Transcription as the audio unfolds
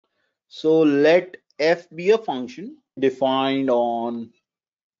So let f be a function defined on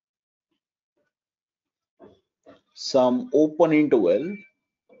some open interval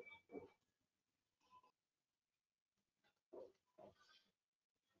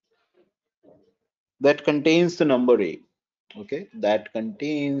that contains the number a. Okay, that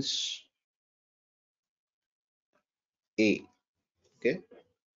contains a. Okay,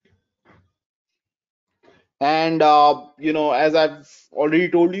 and as I've already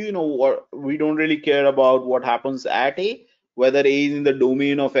told you, we don't really care about what happens at a, whether a is in the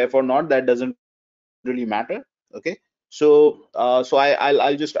domain of f or not. That doesn't really matter. Okay, so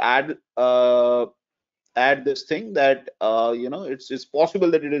I'll just add this thing that it's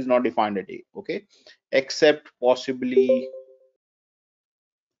possible that it is not defined at a. Okay, except possibly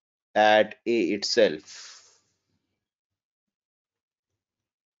at a itself.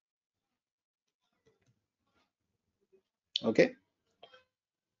 Okay,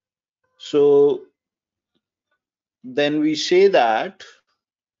 so then we say that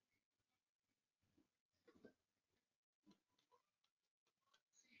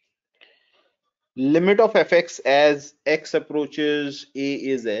limit of fx as x approaches a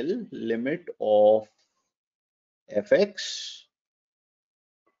is L, limit of fx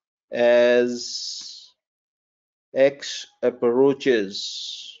as x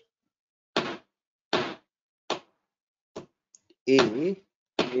approaches a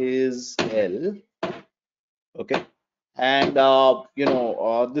is L. Okay, and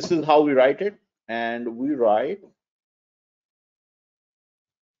this is how we write it, and we write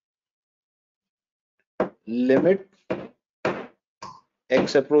limit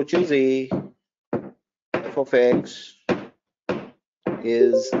x approaches a, f of x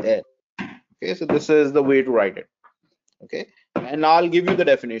is L. Okay, so this is the way to write it. Okay, and I'll give you the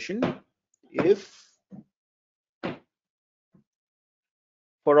definition. If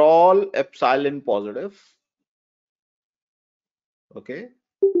for all epsilon positive, okay,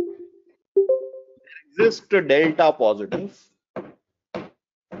 exist a delta positive,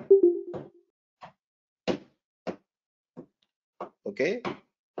 okay,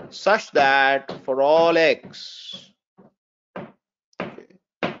 such that for all x, okay,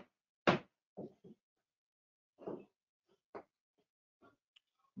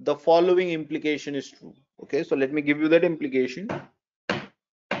 the following implication is true. Okay, so let me give you that implication.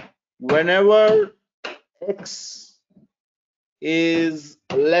 Whenever x is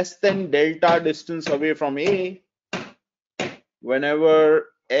less than delta distance away from a, whenever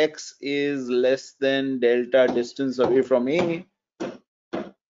x is less than delta distance away from a,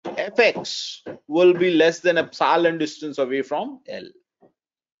 fx will be less than epsilon distance away from L.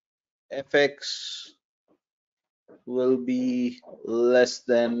 Fx will be less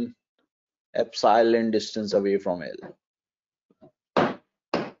than epsilon distance away from L.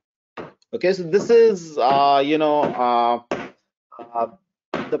 Okay, so this is the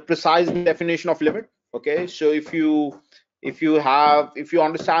precise definition of limit. Okay, so if you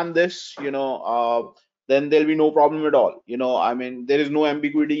understand this, then there'll be no problem at all. I mean, there is no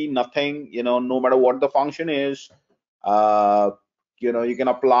ambiguity, nothing. No matter what the function is, uh, you can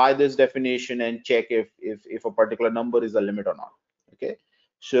apply this definition and check if a particular number is a limit or not. Okay,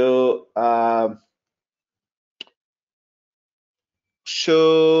 so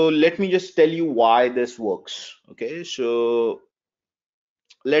so let me just tell you why this works. Okay, so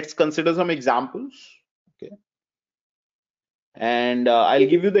let's consider some examples. Okay, and I'll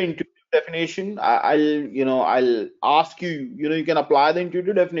give you the intuitive definition. I'll ask you, you can apply the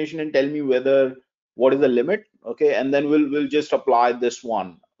intuitive definition and tell me whether what is the limit. Okay, and then we'll just apply this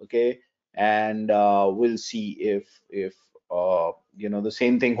one. Okay, and we'll see if the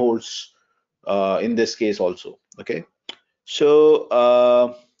same thing holds in this case also. Okay,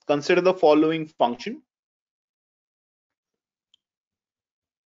 so consider the following function.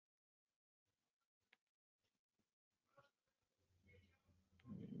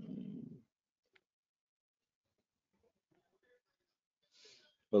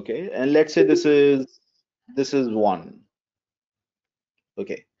 Okay, and let's say this is 1.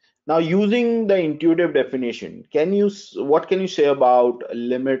 Okay, now using the intuitive definition, what can you say about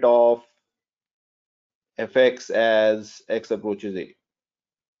limit of fx as x approaches a?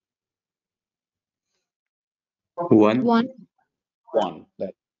 1. 1.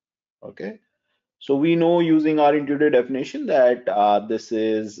 Okay, so we know using our intuitive definition that this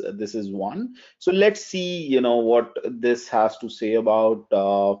is 1. So let's see what this has to say about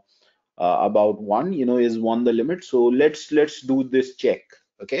 1. Is 1 the limit? So let's do this check.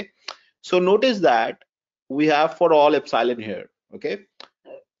 Okay, so notice that we have for all epsilon here. Okay,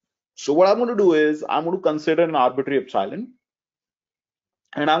 so what I'm going to do is I'm going to consider an arbitrary epsilon.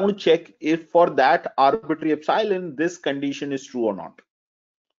 and I want to check if for that arbitrary epsilon this condition is true or not.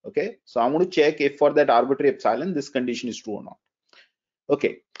 Okay, so I want to check if for that arbitrary epsilon this condition is true or not.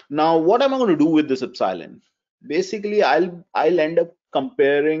 Okay, now what am I going to do with this epsilon? Basically, I'll end up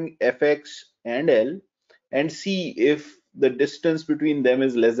comparing fx and L and see if the distance between them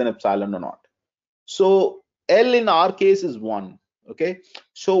is less than epsilon or not. So L in our case is 1. Okay,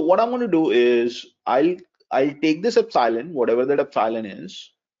 so what I'm going to do is I'll take this epsilon, whatever that epsilon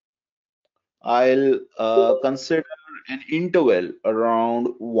is. I'll consider an interval around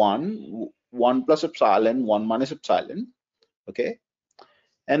 1 plus epsilon, 1 minus epsilon. Okay,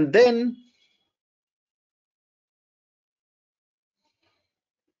 and then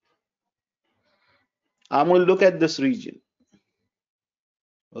I'm going to look at this region.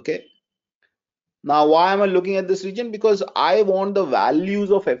 Okay, now why am I looking at this region? Because I want the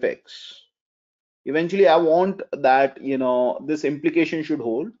values of fx. Eventually, I want that, this implication should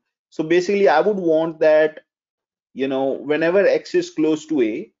hold. So basically, I would want that, whenever x is close to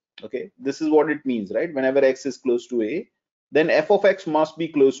a, okay, this is what it means, right? Whenever x is close to a, then f of x must be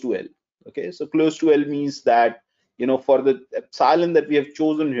close to L. Okay, so close to L means that, for the epsilon that we have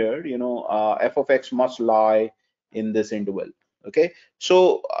chosen here, f of x must lie in this interval. Okay,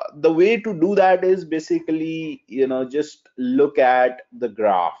 so the way to do that is basically, just look at the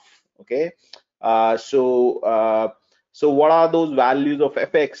graph. Okay, so what are those values of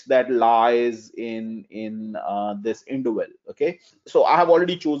fx that lies in this interval? Okay, so I have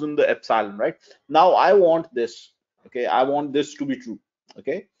already chosen the epsilon, right? Now I want this. Okay, I want this to be true.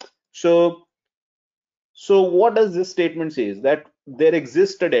 Okay, so what does this statement say is that there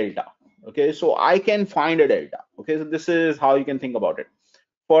exists a delta. Okay, so I can find a delta. Okay, so this is how you can think about it.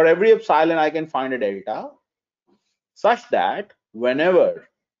 For every epsilon I can find a delta such that whenever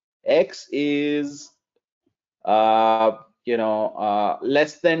x is less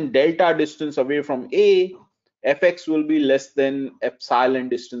than delta distance away from a, fx will be less than epsilon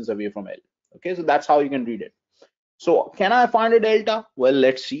distance away from L. Okay, so that's how you can read it. So can I find a delta? Well,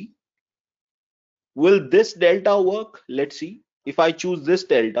 let's see. Will this delta work? Let's see. If I choose this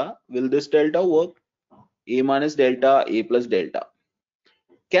delta, will this delta work? A minus delta, a plus delta.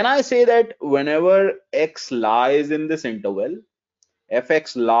 Can I say that whenever x lies in this interval,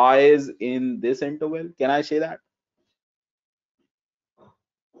 fx lies in this interval? Can I say that?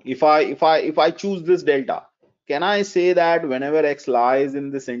 If I choose this delta, can I say that whenever x lies in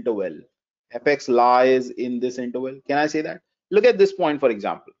this interval, fx lies in this interval? Can I say that? Look at this point, for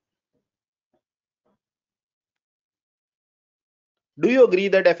example. Do you agree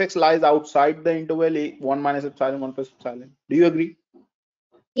that fx lies outside the interval 1 minus epsilon 1 plus epsilon? Do you agree?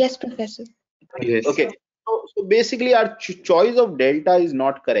 Yes, Professor. Yes. Okay, so basically our choice of delta is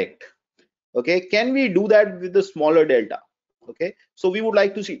not correct. Okay, can we do that with the smaller delta? Okay, so we would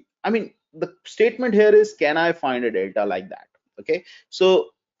like to see, I mean, the statement here is, can I find a delta like that? Okay, so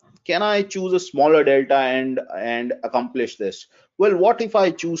can I choose a smaller delta and accomplish this? Well, what if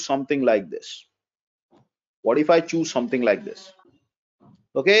I choose something like this? What if I choose something like this?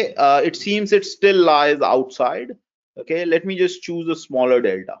 Okay, it seems it still lies outside. Okay, let me just choose a smaller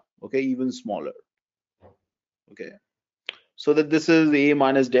delta. Okay, even smaller. Okay, so that this is a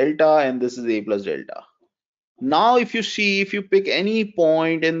minus delta and this is a plus delta. Now, if you see, if you pick any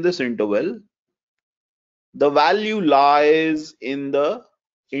point in this interval, the value lies in the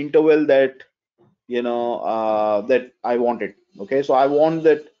interval that that I wanted. Okay, so I want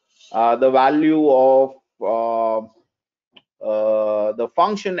that the value of the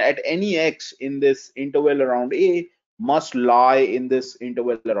function at any x in this interval around a must lie in this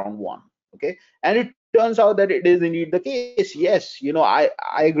interval around 1. Okay, and it turns out that it is indeed the case. Yes, I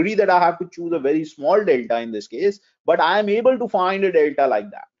agree that I have to choose a very small delta in this case, but I am able to find a delta like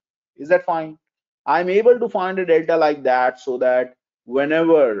that. Is that fine? I'm able to find a delta like that, so that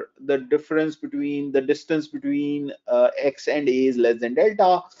whenever the difference between the distance between x and a is less than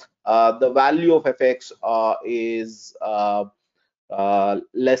delta, the value of fx is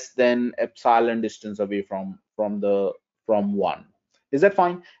less than epsilon distance away from 1. Is that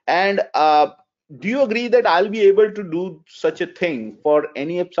fine? And do you agree that I'll be able to do such a thing for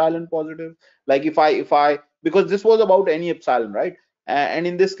any epsilon positive? Like if I because this was about any epsilon, right? And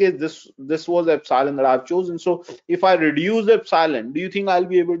in this case, this was epsilon that I've chosen. So if I reduce epsilon, do you think I'll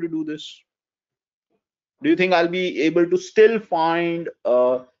be able to do this? Do you think I'll be able to still find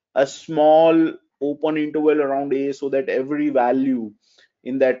a small open interval around a, so that every value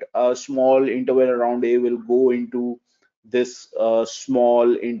in that small interval around a will go into this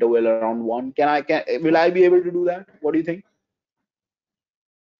small interval around 1? Will I be able to do that? What do you think?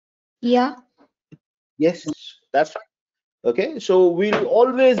 Yeah. Yes, that's right. Okay, so we'll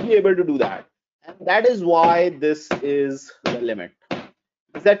always be able to do that, and that is why this is the limit.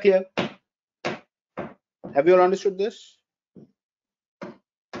 Is that clear? Have you all understood this?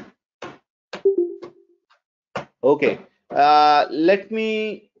 Okay, let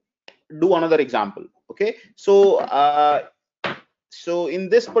me do another example. Okay, so in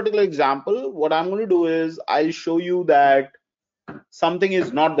this particular example, what I'm going to do is I'll show you that something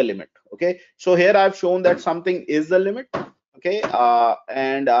is not the limit. Okay, so here I've shown that something is the limit. Okay,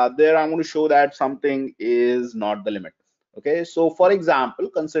 and there I'm going to show that something is not the limit. Okay, so for example,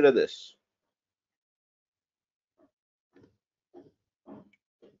 consider this.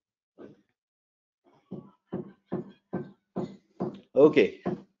 Okay,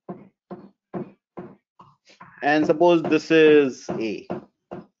 and suppose this is A.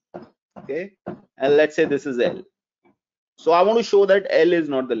 Okay, and let's say this is L. So I want to show that L is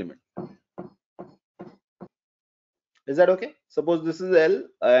not the limit. Is that okay? Suppose this is L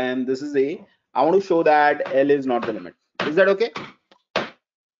and this is A. I want to show that L is not the limit. Is that okay?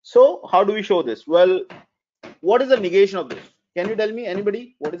 So how do we show this? Well, what is the negation of this? Can you tell me,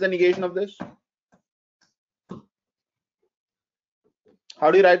 anybody? What is the negation of this?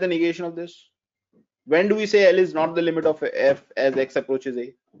 How do you write the negation of this? When do we say L is not the limit of F as X approaches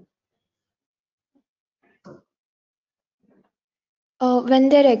A? When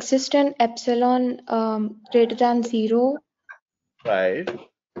there exists an epsilon greater than 0, Right.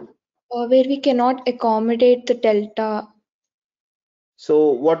 where we cannot accommodate the delta.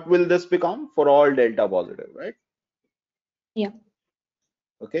 So what will this become for all delta positive, right? Yeah.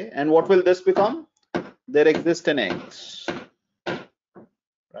 Okay. And what will this become? There exists an X,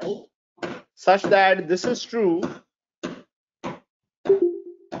 right? Such that this is true.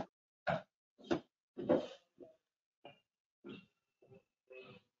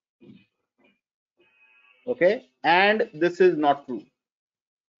 Okay. And this is not true.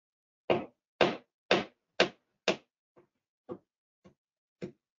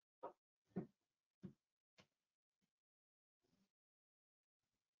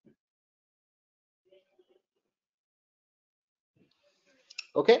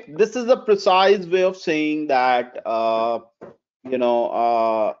 Okay. This is a precise way of saying that L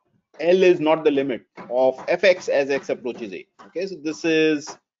is not the limit of fx as x approaches A. Okay, so this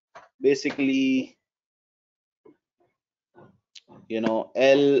is basically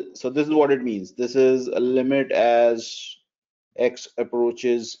L. So this is what it means. This is a limit as x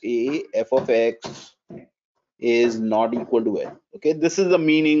approaches A, f of x is not equal to L. Okay, this is the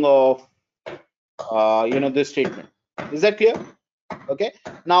meaning of this statement. Is that clear? Okay,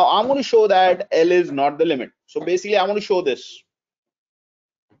 now I'm going to show that L is not the limit. So basically I want to show this.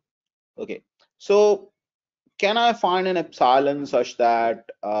 Okay, so can I find an epsilon such that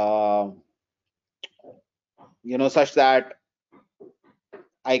such that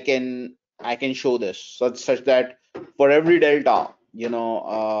I can show this such that for every delta,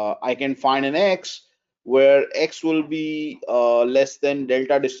 I can find an X where X will be less than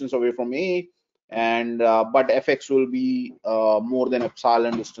delta distance away from A, and but Fx will be more than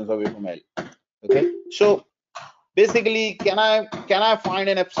epsilon distance away from L. Okay, so basically, can I find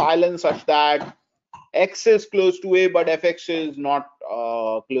an epsilon such that X is close to A, but Fx is not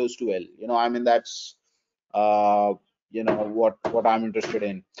close to L? I mean that's uh, what I'm interested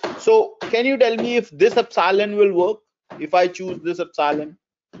in. So can you tell me if this epsilon will work? If I choose this epsilon,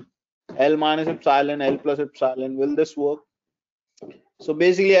 L minus epsilon, L plus epsilon, will this work? So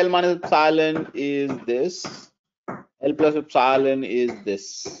basically L minus epsilon is this, L plus epsilon is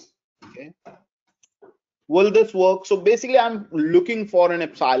this. Okay. Will this work? So basically I'm looking for an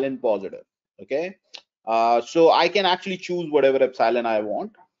epsilon positive. Okay. So I can actually choose whatever epsilon I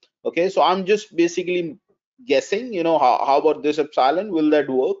want. Okay, so I'm just basically guessing, how about this epsilon? Will that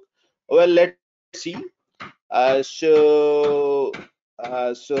work? Well, let's see. So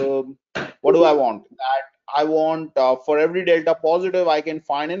what do I want? That I want for every delta positive, I can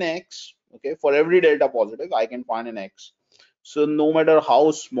find an X. Okay, for every delta positive, I can find an X. So no matter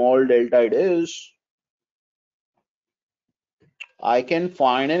how small delta it is, I can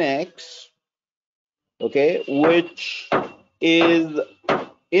find an X. Okay, which is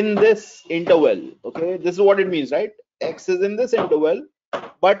in this interval. Okay, this is what it means, right? X is in this interval,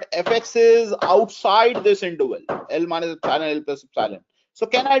 but fx is outside this interval, L minus epsilon, L plus epsilon. So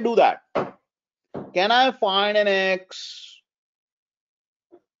can I do that? Can I find an X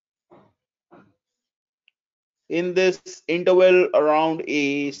in this interval around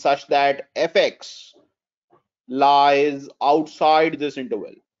A such that fx lies outside this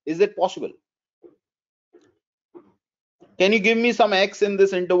interval? Is it possible? Can you give me some X in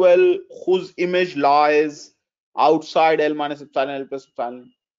this interval whose image lies outside L minus epsilon L plus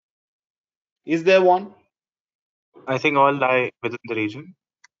epsilon? Is there one? I think all lie within the region.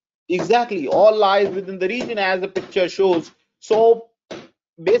 Exactly, all lies within the region as the picture shows. So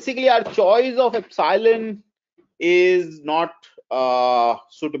basically our choice of epsilon is not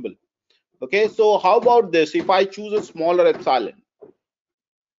suitable. Okay, so how about this? If I choose a smaller epsilon,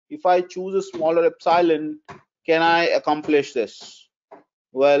 if I choose a smaller epsilon, can I accomplish this?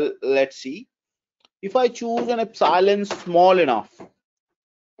 Well, let's see. If I choose an epsilon small enough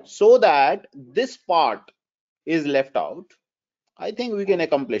so that this part is left out, I think we can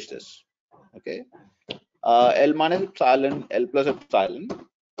accomplish this. Okay, L minus epsilon, L plus epsilon.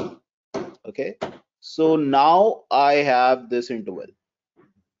 Okay, so now I have this interval.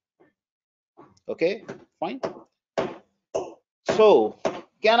 Okay, fine. So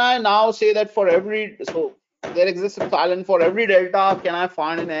can I now say that for every, so there exists epsilon for every delta, can I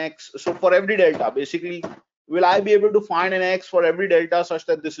find an x? So for every delta, basically, will I be able to find an x for every delta such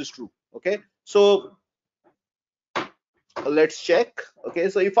that this is true? Okay, so let's check. Okay,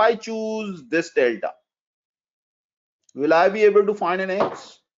 so if I choose this delta, will I be able to find an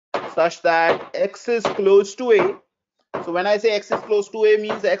x such that x is close to a? So when I say x is close to a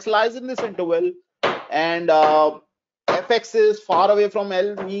means x lies in this interval, and fx is far away from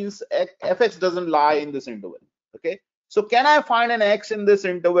L means fx doesn't lie in this interval. Okay, so can I find an x in this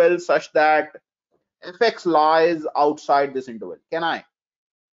interval such that fx lies outside this interval? Can I?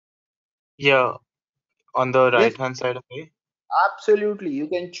 Yeah, on the Yes, right hand side of A. absolutely. You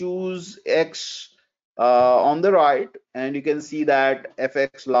can choose x on the right, and you can see that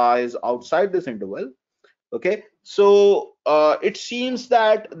fx lies outside this interval. Okay, so it seems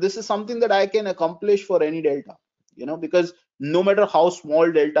that this is something that I can accomplish for any delta, because no matter how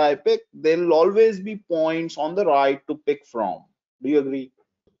small delta I pick, there will always be points on the right to pick from. Do you agree?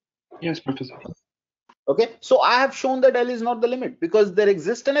 Yes, Professor. Okay, so I have shown that L is not the limit because there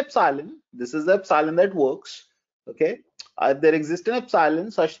exists an epsilon. This is the epsilon that works. Okay, there exists an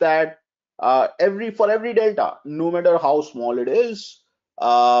epsilon such that for every delta, no matter how small it is,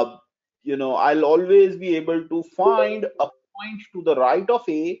 uh, I'll always be able to find a point to the right of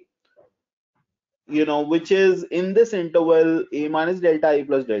A, which is in this interval A minus delta A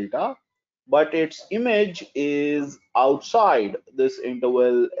plus delta, but its image is outside this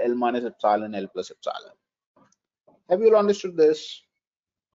interval L minus epsilon L plus epsilon. Have you all understood this?